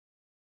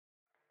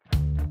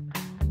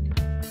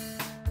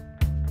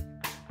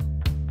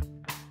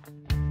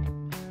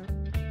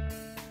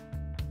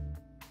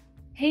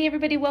Hey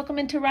everybody, welcome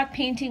into Rock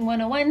Painting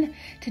 101.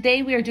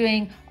 Today we are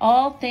doing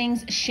all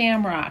things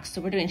shamrocks. So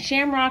we're doing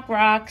shamrock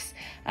rocks,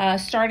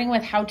 starting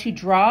with how to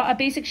draw a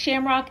basic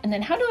shamrock and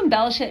then how to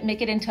embellish it and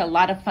make it into a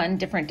lot of fun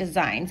different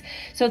designs.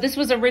 So this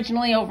was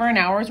originally over an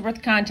hour's worth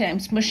of content. I'm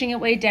smushing it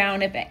way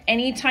down. If at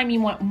any time you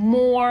want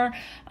more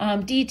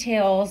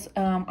details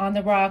on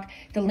the rock,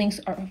 the links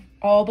are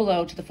all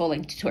below to the full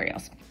length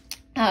tutorials.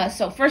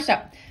 So first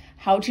up,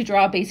 how to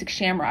draw a basic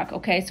shamrock.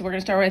 Okay, so we're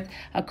going to start with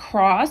a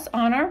cross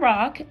on our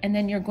rock, and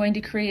then you're going to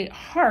create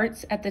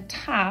hearts at the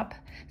top.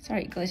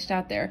 Sorry, it glitched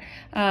out there.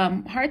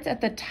 Hearts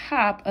at the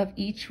top of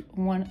each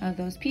one of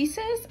those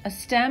pieces, a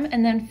stem,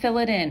 and then fill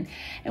it in.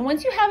 And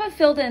once you have it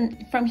filled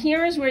in, from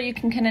here is where you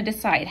can kind of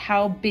decide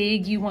how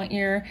big you want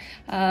your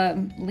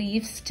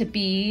leaves to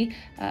be.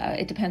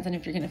 It depends on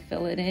if you're going to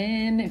fill it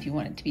in, if you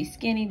want it to be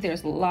skinny.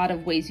 There's a lot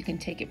of ways you can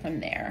take it from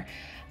there.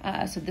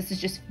 So this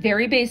is just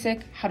very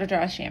basic, how to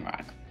draw a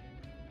shamrock.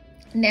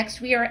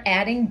 Next, we are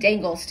adding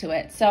dangles to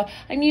it. So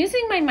I'm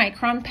using my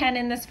micron pen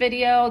in this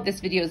video. This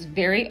video is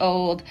very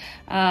old.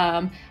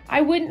 I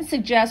wouldn't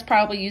suggest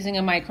probably using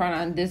a micron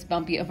on this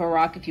bumpy of a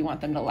rock if you want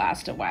them to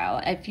last a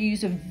while. If you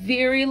use a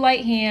very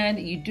light hand,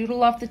 you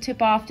doodle off the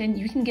tip often,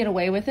 you can get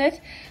away with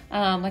it,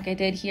 like I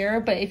did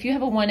here. But if you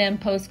have a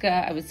 1M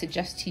Posca, I would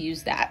suggest to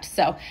use that.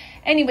 So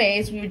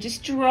anyways, we were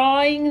just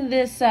drawing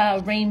this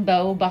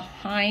rainbow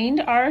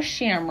behind our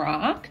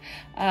shamrock.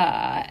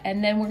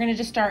 And then we're going to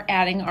just start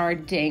adding our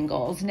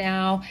dangles.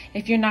 Now,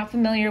 if you're not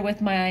familiar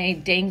with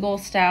my dangle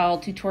style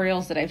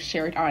tutorials that I've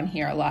shared on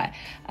here a lot,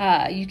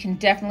 you can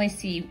definitely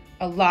see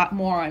a lot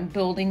more on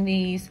building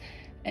these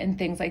and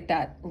things like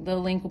that. The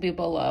link will be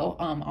below.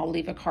 I'll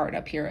leave a card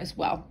up here as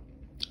well.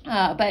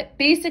 But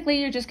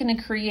basically, you're just going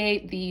to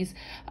create these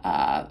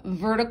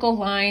vertical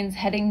lines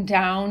heading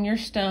down your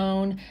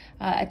stone,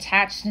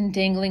 attached and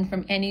dangling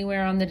from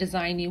anywhere on the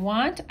design you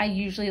want. I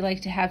usually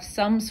like to have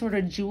some sort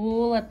of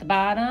jewel at the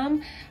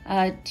bottom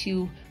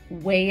to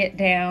weigh it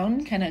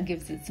down, kind of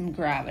gives it some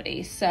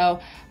gravity. So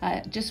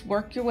just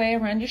work your way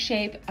around your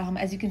shape.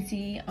 As you can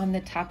see on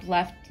the top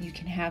left, you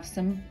can have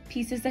some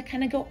pieces that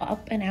kind of go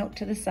up and out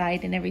to the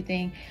side and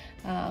everything.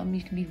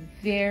 You can be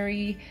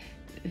very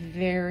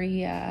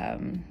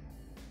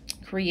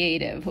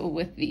creative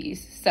with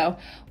these. So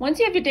once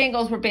you have your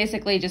dangles, we're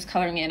basically just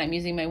coloring in. I'm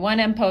using my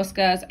 1M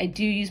Poscas. I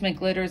do use my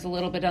glitters a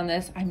little bit on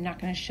this. I'm not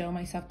going to show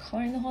myself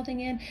coloring the whole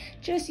thing in.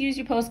 Just use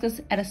your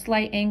Poscas at a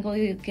slight angle.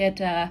 You get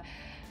a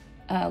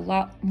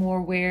lot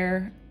more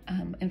wear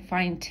and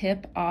fine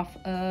tip off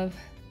of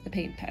the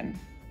paint pen.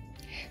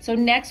 So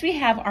next we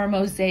have our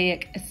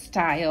mosaic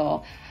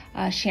style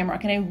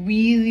shamrock, and I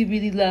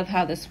really love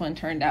how this one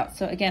turned out.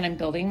 So again, I'm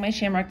building my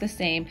shamrock the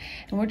same,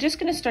 and we're just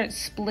going to start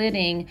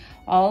splitting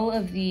all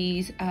of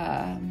these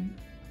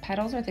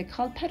petals. Are they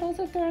called petals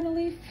if they're on a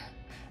leaf?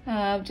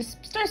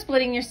 Just start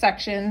splitting your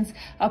sections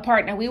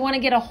apart. Now we want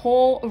to get a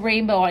whole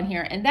rainbow on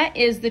here, and that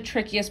is the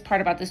trickiest part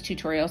about this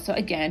tutorial. So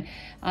again,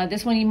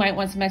 this one you might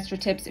want some extra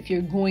tips if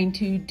you're going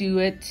to do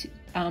it,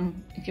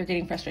 if you're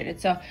getting frustrated.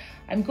 So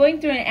I'm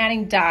going through and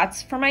adding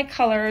dots for my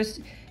colors,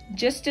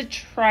 just to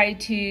try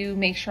to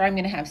make sure I'm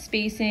going to have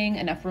spacing,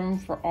 enough room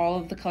for all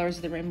of the colors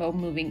of the rainbow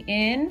moving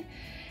in.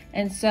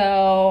 And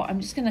so I'm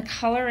just going to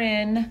color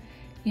in,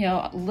 you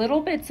know, little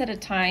bits at a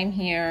time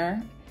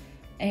here.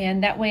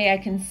 And that way I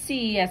can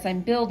see as I'm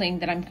building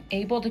that I'm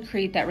able to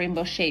create that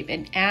rainbow shape,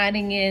 and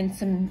adding in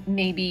some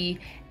maybe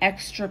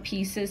extra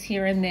pieces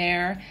here and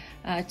there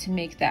to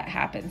make that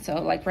happen. So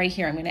like right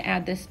here, I'm going to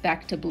add this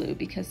back to blue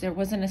because there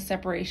wasn't a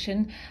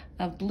separation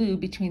of blue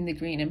between the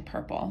green and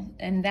purple.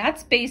 And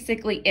that's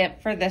basically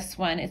it for this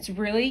one. It's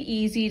really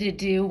easy to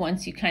do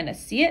once you kind of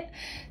see it.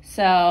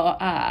 So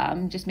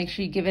just make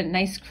sure you give it a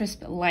nice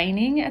crisp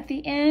lining at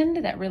the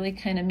end. That really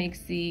kind of makes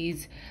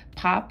these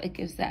pop. It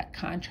gives that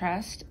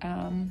contrast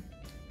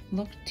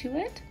look to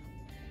it.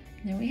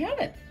 And there we have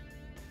it.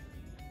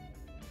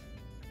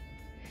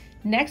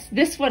 Next,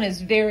 this one is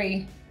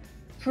very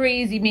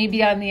crazy,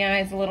 maybe on the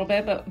eyes a little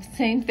bit, but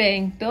same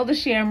thing. Build a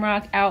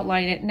shamrock,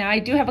 outline it. Now I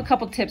do have a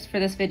couple tips for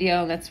this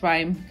video, and that's why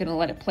I'm gonna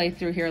let it play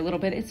through here a little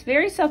bit. It's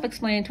very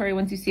self-explanatory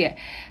once you see it.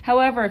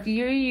 However, if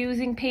you're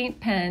using paint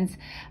pens,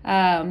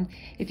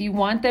 if you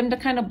want them to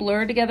kind of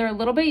blur together a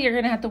little bit, you're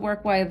gonna have to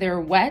work while they're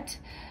wet.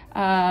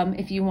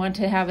 If you want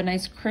to have a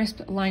nice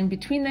crisp line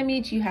between them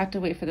each, you have to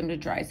wait for them to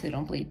dry so they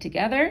don't bleed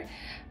together.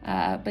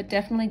 But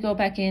definitely go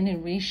back in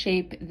and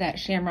reshape that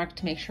shamrock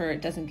to make sure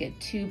it doesn't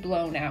get too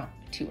blown out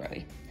too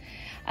early.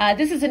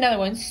 This is another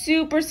one,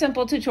 super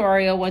simple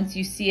tutorial once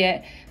you see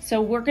it.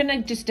 So we're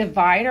gonna just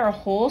divide our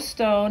whole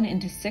stone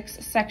into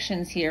 6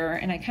 sections here,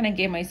 and I kind of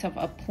gave myself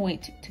a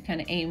point to kind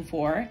of aim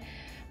for.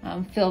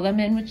 Fill them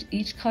in with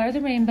each color of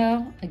the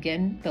rainbow.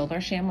 Again, build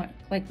our shamrock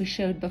like we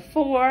showed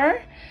before.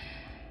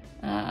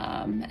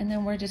 And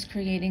then we're just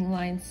creating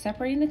lines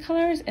separating the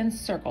colors and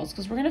circles,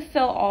 because we're going to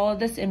fill all of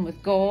this in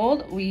with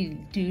gold. We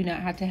do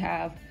not have to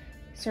have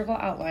circle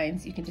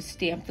outlines. You can just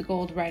stamp the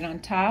gold right on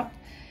top.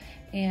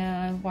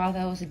 And while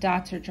those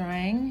dots are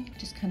drying,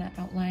 just kind of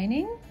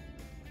outlining.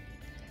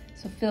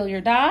 So fill your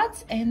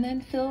dots and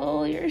then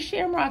fill your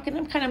shamrock. And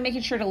I'm kind of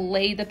making sure to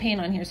lay the paint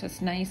on here so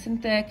it's nice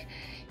and thick.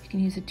 You can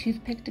use a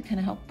toothpick to kind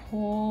of help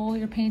pull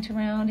your paint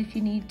around if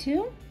you need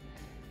to.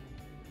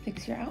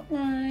 Fix your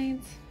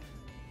outlines.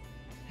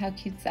 How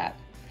cute's that?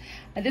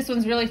 This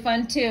one's really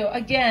fun too.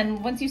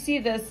 Again, once you see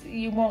this,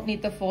 you won't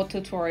need the full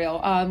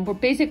tutorial. We're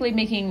basically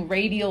making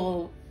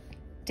radial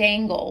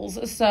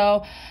dangles.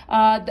 So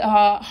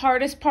the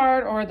hardest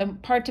part, or the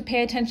part to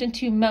pay attention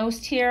to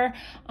most here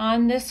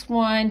on this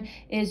one,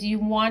 is you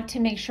want to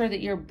make sure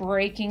that you're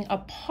breaking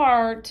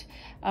apart,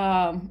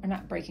 or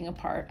not breaking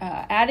apart,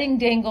 adding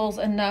dangles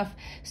enough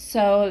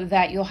so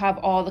that you'll have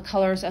all the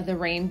colors of the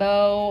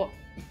rainbow,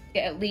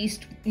 at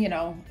least, you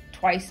know,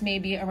 twice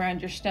maybe around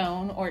your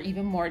stone, or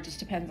even more. It just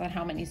depends on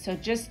how many. So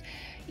just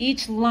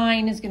each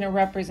line is going to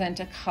represent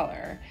a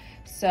color.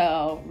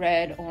 So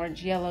red,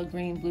 orange, yellow,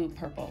 green, blue,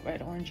 purple,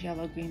 red, orange,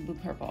 yellow, green, blue,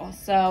 purple.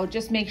 So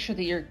just make sure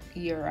that you're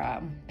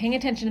paying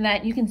attention to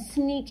that. You can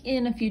sneak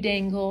in a few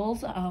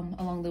dangles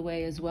along the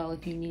way as well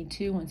if you need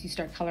to, once you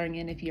start coloring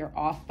in, if you're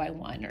off by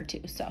 1 or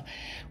 2. So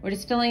we're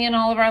just filling in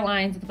all of our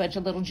lines with a bunch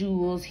of little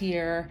jewels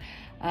here.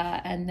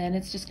 And then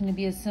it's just going to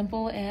be as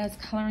simple as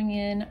coloring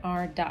in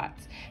our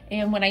dots.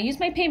 And when I use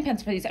my paint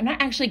pens for these, I'm not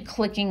actually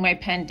clicking my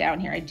pen down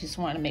here. I just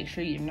want to make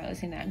sure you're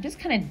noticing that. I'm just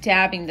kind of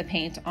dabbing the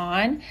paint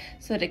on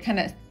so that it kind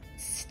of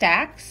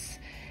stacks.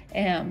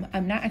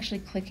 I'm not actually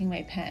clicking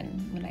my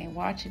pen. When I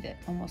watch it, it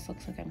almost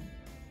looks like I'm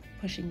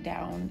pushing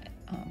down.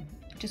 I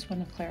just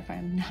want to clarify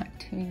I'm not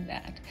doing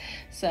that.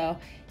 So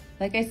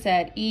like I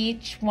said,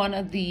 each one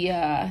of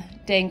the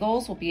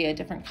dangles will be a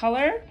different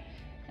color.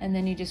 And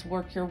then you just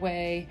work your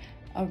way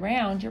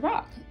around your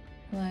rock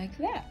like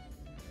that.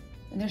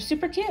 And they're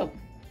super cute.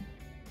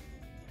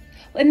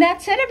 And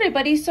that's it,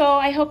 everybody. So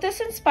I hope this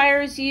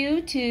inspires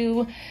you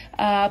to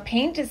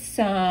paint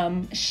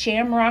some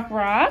shamrock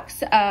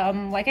rocks.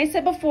 Like I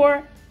said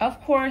before,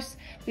 of course,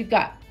 we've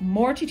got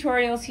more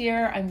tutorials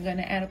here. I'm going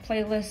to add a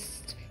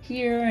playlist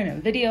here and a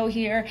video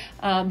here.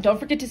 Don't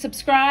forget to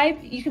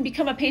subscribe. You can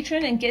become a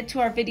patron and get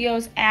to our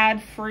videos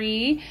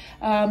ad-free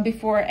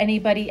before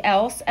anybody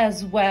else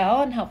as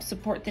well, and help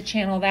support the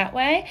channel that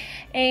way.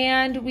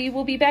 And we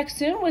will be back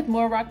soon with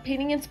more rock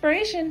painting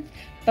inspiration.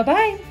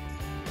 Bye-bye.